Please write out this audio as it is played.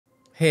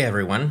Hey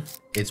everyone,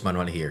 it's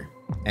Manuel here,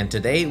 and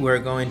today we're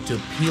going to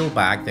peel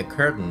back the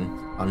curtain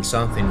on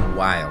something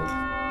wild,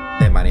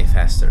 the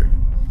manifestor.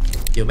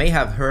 You may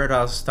have heard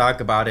us talk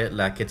about it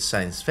like it's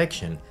science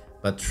fiction,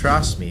 but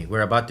trust me,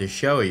 we're about to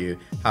show you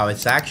how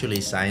it's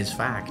actually science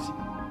fact.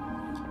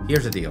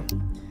 Here's the deal.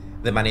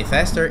 The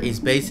manifestor is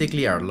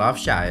basically our love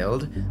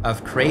child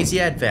of crazy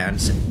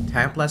advanced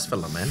Timeplast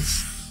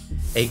filaments,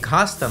 a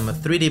custom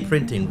 3D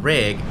printing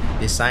rig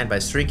designed by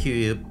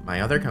StringCube,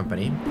 my other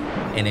company,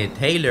 and a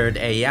tailored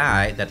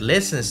AI that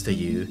listens to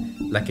you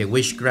like a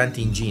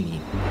wish-granting genie.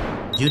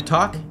 You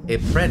talk,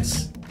 it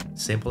prints.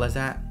 Simple as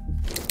that.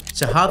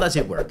 So how does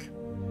it work?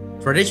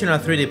 Traditional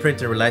 3D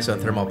printing relies on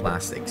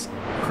thermoplastics,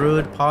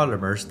 crude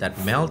polymers that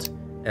melt,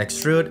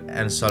 extrude,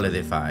 and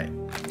solidify.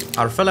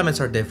 Our filaments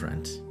are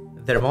different.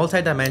 They're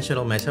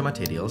multidimensional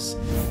metamaterials,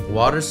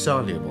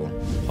 water-soluble,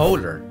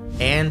 polar,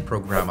 and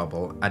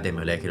programmable at the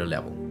molecular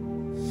level.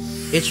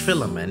 Each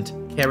filament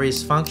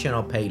carries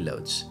functional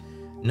payloads,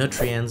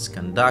 nutrients,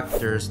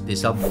 conductors,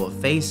 dissolvable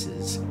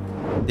phases,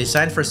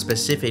 designed for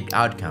specific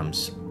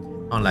outcomes.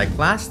 Unlike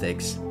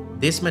plastics,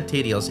 these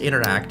materials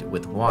interact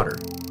with water,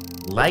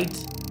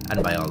 light,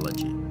 and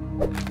biology.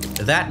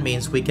 That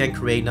means we can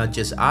create not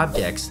just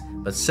objects,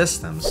 but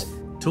systems,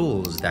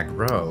 tools that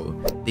grow,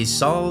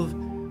 dissolve,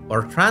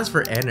 or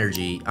transfer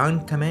energy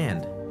on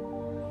command.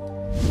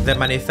 The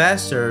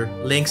manifestor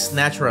links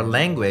natural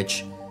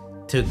language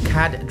to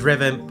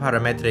CAD-driven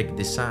parametric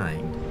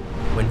design.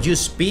 When you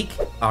speak,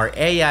 our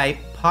AI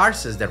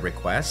parses the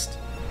request,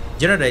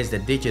 generates the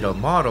digital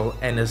model,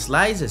 and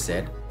slices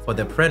it for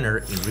the printer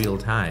in real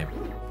time.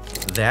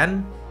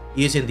 Then,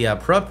 using the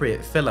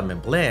appropriate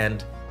filament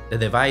blend, the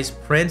device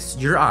prints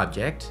your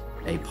object,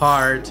 a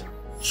part,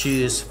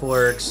 shoes,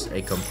 forks,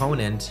 a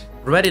component,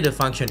 ready to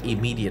function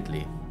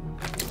immediately.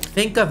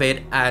 Think of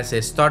it as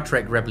a Star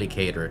Trek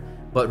replicator,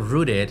 but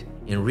rooted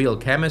in real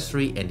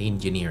chemistry and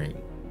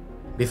engineering.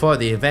 Before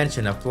the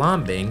invention of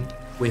plumbing,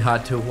 we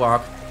had to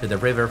walk to the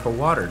river for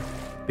water.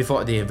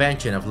 Before the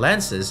invention of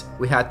lenses,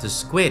 we had to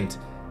squint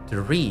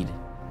to read.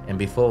 And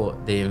before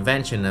the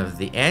invention of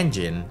the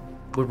engine,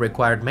 we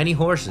required many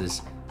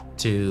horses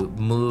to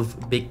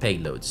move big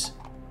payloads.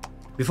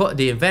 Before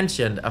the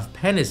invention of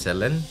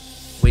penicillin,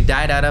 we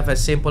died out of a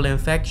simple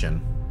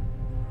infection.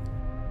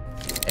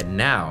 And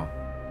now,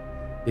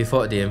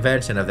 before the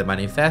invention of the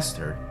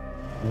manifestor,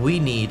 we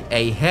need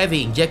a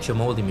heavy injection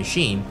molding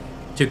machine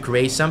to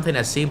create something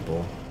as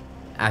simple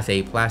as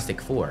a plastic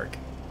fork,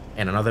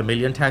 and another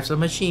million types of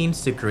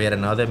machines to create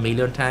another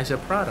million types of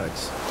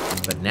products.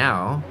 But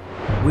now,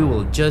 we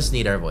will just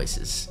need our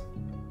voices.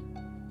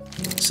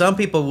 Some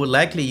people would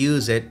likely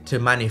use it to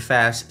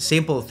manifest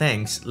simple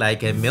things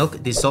like a milk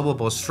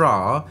dissolvable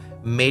straw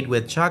made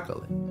with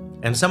chocolate.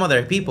 And some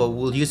other people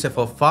will use it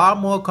for far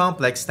more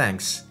complex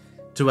things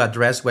to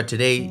address what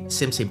today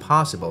seems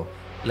impossible,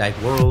 like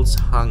world's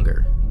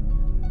hunger.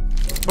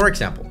 For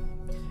example,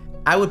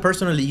 I would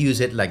personally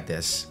use it like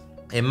this.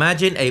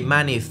 Imagine a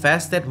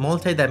manifested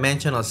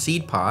multidimensional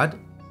seed pod.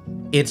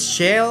 Its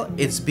shell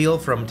is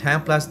built from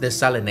Timeplast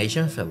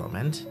desalination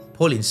filament,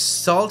 pulling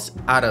salt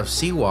out of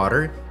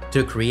seawater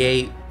to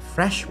create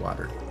fresh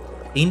water.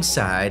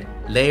 Inside,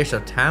 layers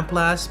of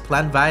Timeplast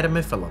plant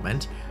vitamin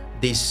filament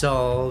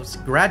dissolves,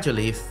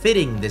 gradually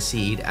fitting the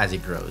seed as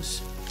it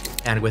grows.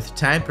 And with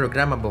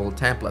time-programmable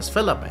Timeplast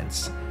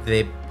filaments,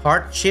 the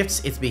part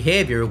shifts its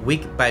behavior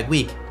week by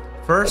week,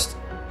 first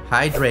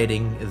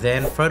hydrating,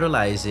 then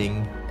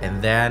fertilizing, and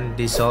then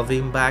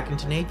dissolving back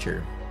into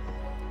nature.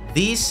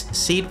 This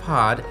seed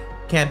pod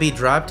can be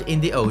dropped in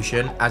the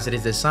ocean as it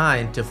is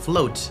designed to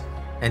float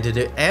and to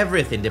do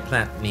everything the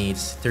plant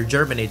needs to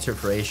germinate to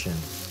creation.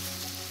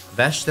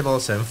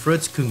 Vegetables and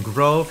fruits can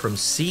grow from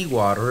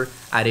seawater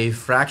at a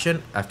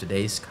fraction of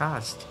today's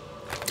cost.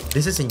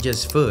 This isn't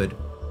just food.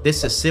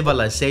 This is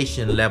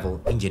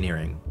civilization-level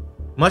engineering.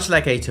 Much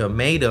like a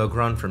tomato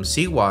grown from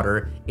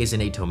seawater isn't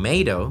a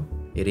tomato,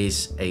 it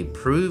is a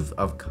proof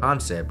of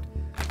concept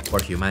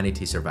for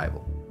humanity's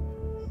survival.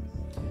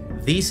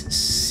 This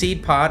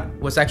seed pod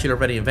was actually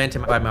already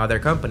invented by my other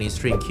company,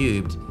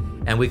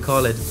 StringCube, and we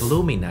call it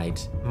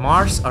Bluminite,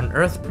 Mars on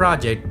Earth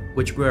project,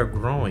 which we're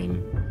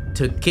growing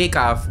to kick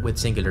off with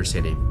Singular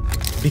City.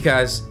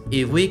 Because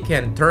if we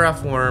can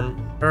terraform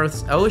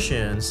Earth's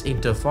oceans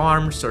into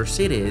farms or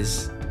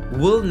cities,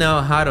 we'll know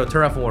how to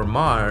terraform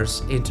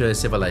Mars into a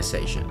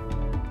civilization.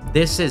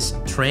 This is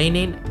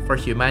training for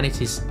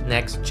humanity's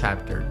next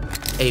chapter,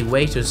 a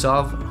way to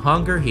solve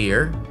hunger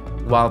here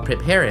while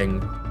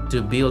preparing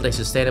to build a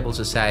sustainable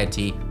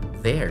society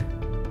there.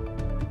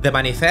 The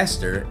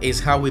manifestor is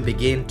how we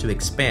begin to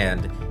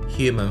expand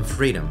human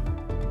freedom.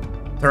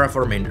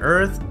 Terraforming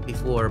Earth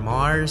before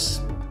Mars,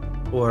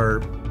 or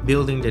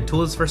building the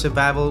tools for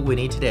survival we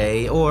need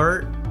today,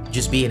 or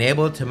just being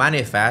able to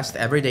manifest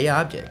everyday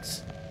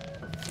objects.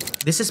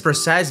 This is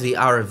precisely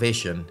our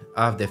vision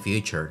of the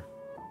future.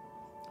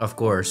 Of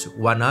course,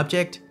 one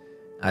object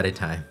at a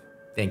time.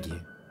 Thank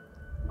you.